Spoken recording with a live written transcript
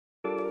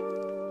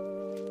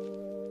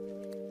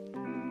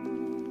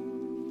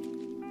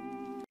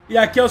E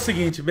aqui é o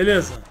seguinte,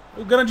 beleza?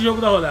 O grande jogo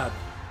da rodada.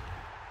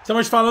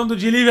 Estamos falando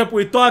de Liverpool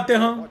e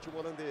Tottenham.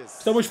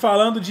 Estamos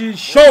falando de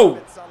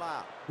show.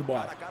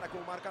 Bora. Cara a cara com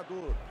o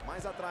marcador.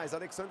 Mais atrás,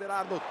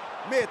 Alexander-Arnold.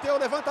 Meteu o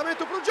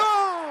levantamento pro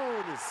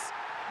Jones.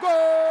 Gol!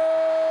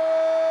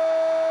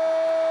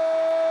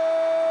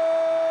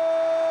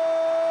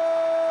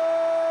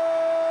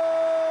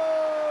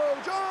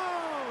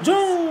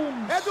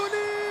 Jones! É do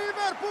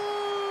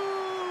Liverpool!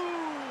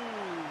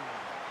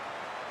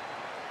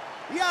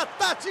 E a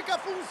tática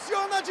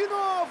funciona de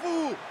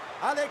novo.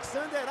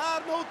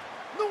 Alexander-Arnold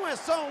não é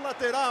só um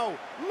lateral.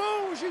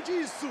 Longe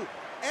disso.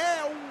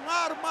 É um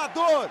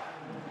armador.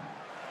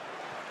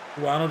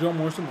 O Arnold é um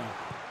monstro, mano.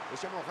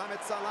 Este é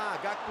Mohamed Salah.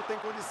 Gakpo tem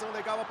condição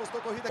legal. Apostou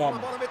corrida com a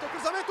bola. Meteu o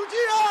cruzamento.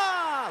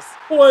 Dias!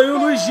 Pô, e o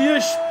Luiz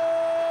Dias.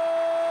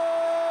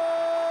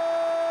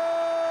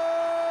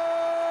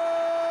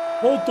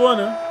 Voltou,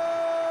 né?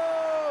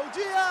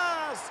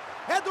 Dias!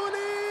 É do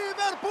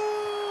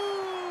Liverpool!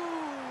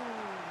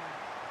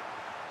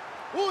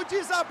 O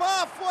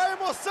desabafo, a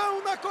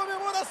emoção na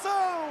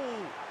comemoração.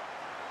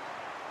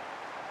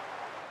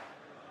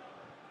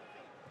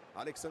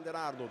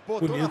 Alexander-Arnold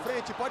botou bonito. na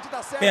frente, pode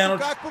dar certo.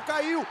 Pênalti. O Gakpo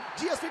caiu.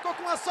 Dias ficou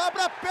com a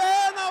sobra.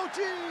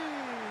 Pênalti!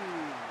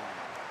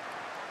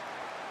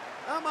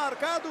 Tá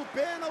marcado o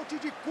pênalti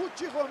de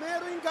Cuti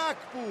Romero em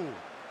Gakpo.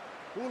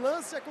 O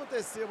lance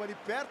aconteceu ali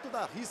perto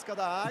da risca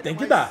da área. Tem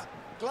que mas dar.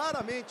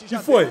 claramente já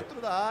foi? dentro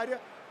da área.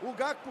 O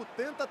Gakpo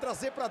tenta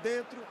trazer para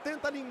dentro,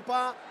 tenta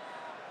limpar.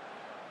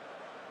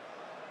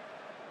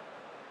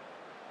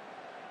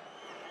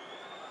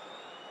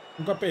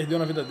 Nunca perdeu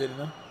na vida dele,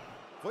 né?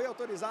 Foi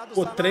autorizado.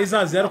 Pô, 3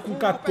 a 0 com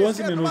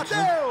 14 minutos,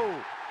 né?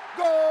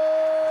 Gol!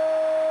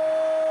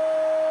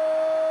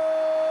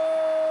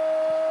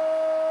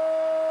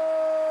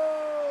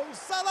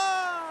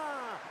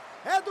 Salah!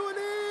 É do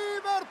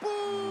Liverpool!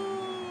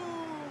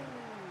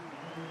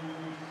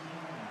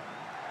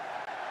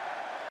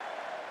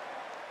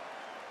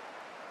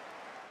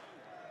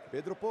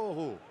 Pedro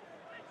Porro.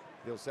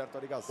 Deu certo a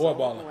ligação. Boa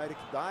bola. Com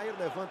Eric Dyer,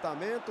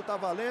 levantamento, tá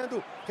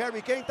valendo.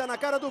 Harry Kane tá na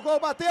cara do gol,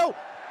 bateu.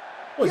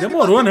 Pô,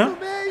 demorou, né? No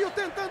meio,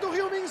 tentando o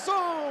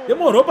Heung-min-Son.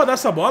 Demorou pra dar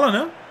essa bola,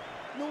 né?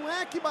 Não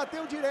é que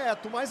bateu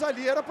direto, mas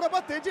ali era pra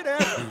bater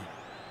direto.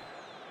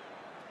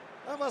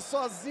 Tava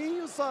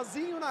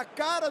sozinho na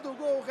cara do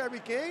gol o Harry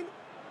Kane.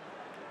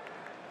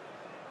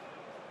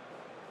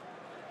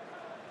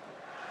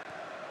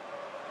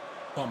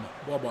 Toma,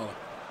 boa bola.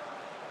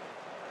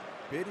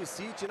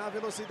 Perisic na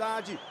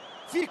velocidade.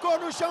 Ficou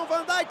no chão,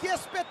 Van Dijk,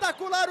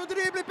 espetacular o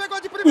drible, pegou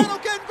de primeira o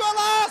Kane,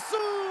 golaço!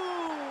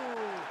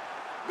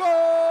 Gol!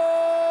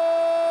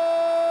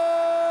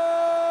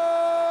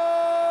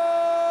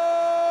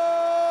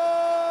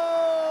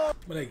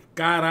 Moleque,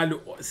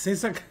 caralho, sem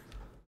sacanagem.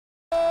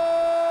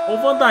 Olha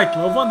o Van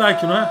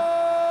Dijk, não é?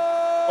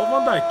 Olha o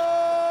Van Dijk.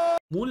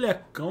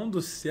 Molecão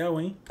do céu,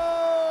 hein?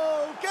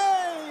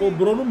 Kane!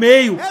 Cobrou no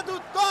meio. É do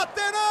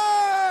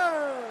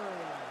Tottenham!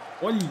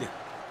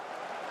 Olha.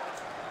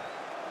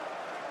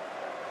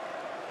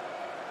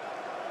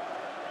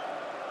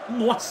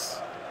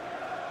 Nossa!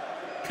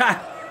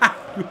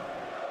 Caralho!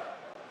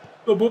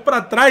 Tomou pra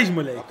trás,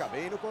 moleque.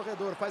 Acabei no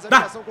corredor, faz a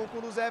ligação com o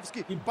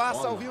Kulusevski.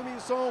 Passa bola. o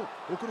Heung-min-Son.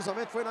 O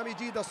cruzamento foi na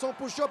medida. Son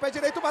puxou, pé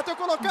direito, bateu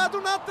colocado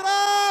na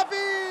trave!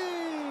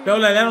 O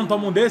Lelé não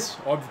toma um desse?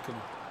 Óbvio que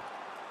não.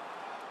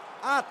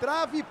 A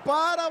trave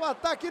para o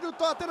ataque do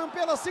Tottenham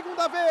pela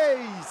segunda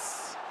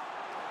vez.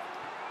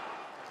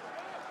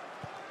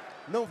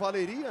 Não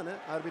valeria, né?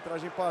 A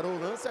arbitragem parou o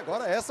lance,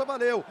 agora essa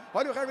valeu.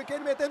 Olha o Harry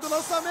Kane metendo o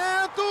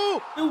lançamento.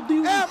 Meu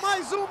Deus. É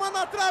mais uma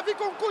na trave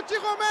com Cuti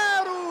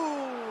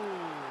Romero.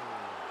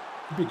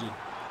 Pedi.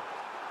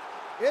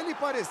 Ele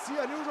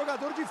parecia ali um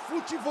jogador de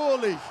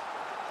futevôlei.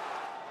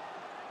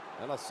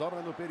 Ela sobra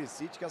no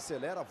Perisic, que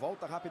acelera,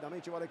 volta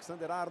rapidamente o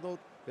Alexander-Arnold.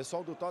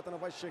 Pessoal do Tottenham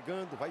vai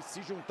chegando, vai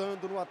se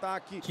juntando no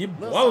ataque. Que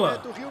bola!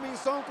 Lançamento,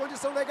 Heung-min-Son,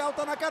 condição legal,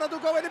 tá na cara do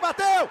gol, ele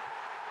bateu!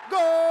 Gol!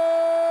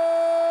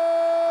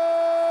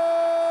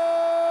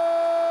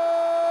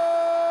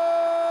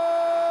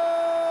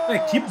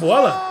 Que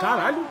bola!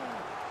 Caralho!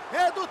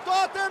 É do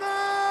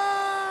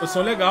Tottenham!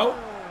 Posição legal.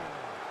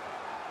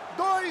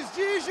 2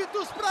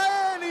 dígitos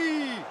para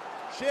ele!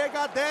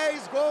 Chega a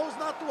 10 gols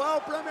na atual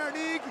Premier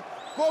League,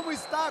 como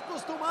está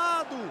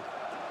acostumado.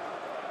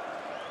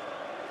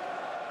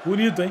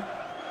 Bonito, hein?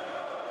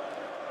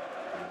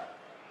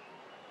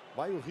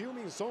 Vai o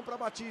Heung-min-Son para a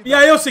batida. E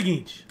aí é o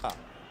seguinte.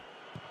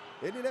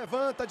 Ele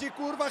levanta de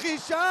curva,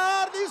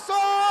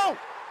 Richarlison!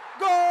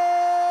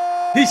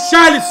 Gol!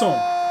 Richarlison!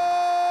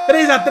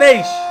 3 a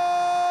 3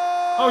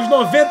 aos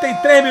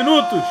 93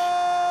 minutos.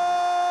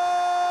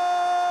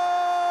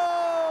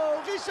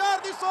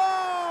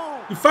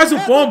 Richarlison! E faz o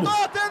pombo.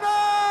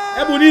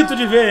 É bonito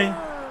de ver, hein?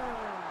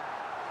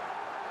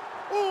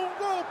 Um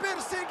gol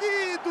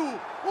perseguido,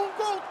 um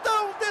gol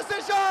tão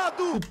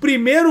desejado. O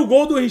primeiro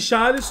gol do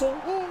Richarlison.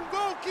 Um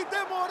gol que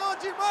demorou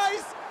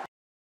demais.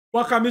 Com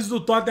a camisa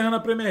do Tottenham na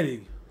Premier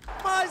League.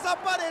 Mas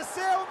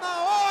apareceu na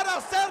hora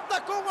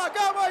certa com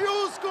H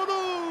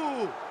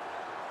maiúsculo.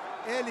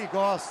 Ele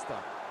gosta.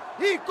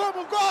 E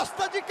como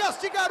gosta de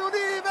castigar o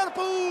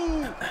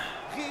Liverpool!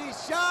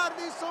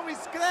 Richarlison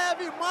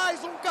escreve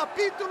mais um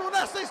capítulo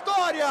nessa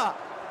história!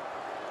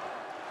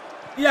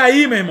 E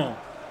aí, meu irmão?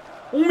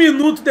 1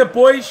 minuto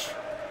depois,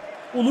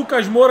 o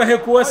Lucas Moura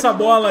recuou essa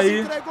bola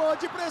aí. Entregou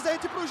de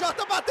presente pro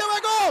Jota, bateu,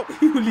 é gol!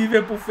 E o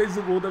Liverpool fez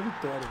o gol da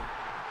vitória.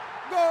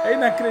 Gol! É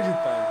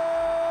inacreditável.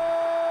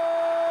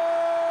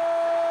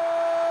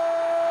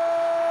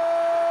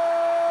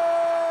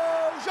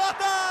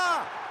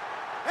 Jota!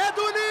 É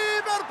do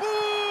Liverpool!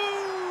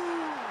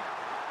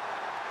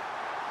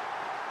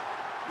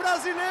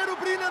 Brasileiro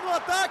brilha no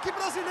ataque,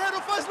 brasileiro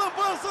faz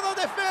lambança na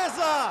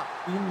defesa.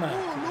 O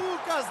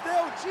Lucas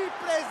deu de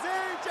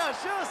presente a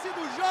chance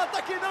do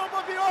Jota que não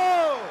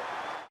bobeou.